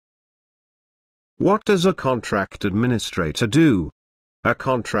What does a contract administrator do? A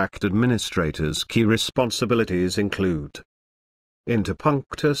contract administrator's key responsibilities include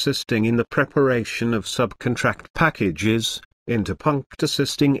interpunct assisting in the preparation of subcontract packages, interpunct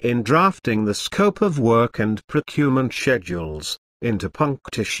assisting in drafting the scope of work and procurement schedules,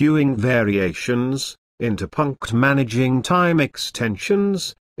 interpunct issuing variations, interpunct managing time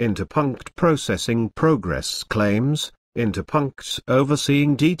extensions, interpunct processing progress claims, interpunct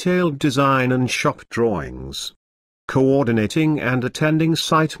overseeing detailed design and shop drawings, coordinating and attending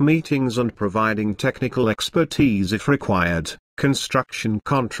site meetings and providing technical expertise if required. Construction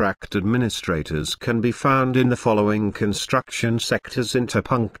contract administrators can be found in the following construction sectors: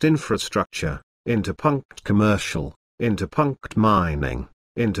 interpunct infrastructure, interpunct commercial, interpunct mining,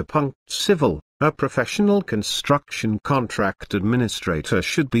 interpunct civil. A professional construction contract administrator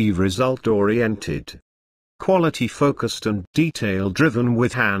should be result-oriented, quality-focused and detail-driven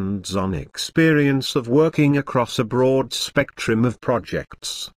with hands-on experience of working across a broad spectrum of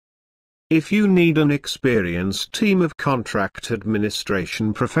projects. If you need an experienced team of contract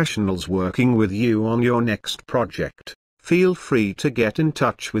administration professionals working with you on your next project, feel free to get in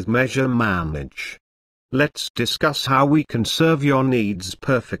touch with Measure Manage. Let's discuss how we can serve your needs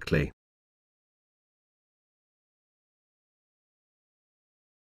perfectly.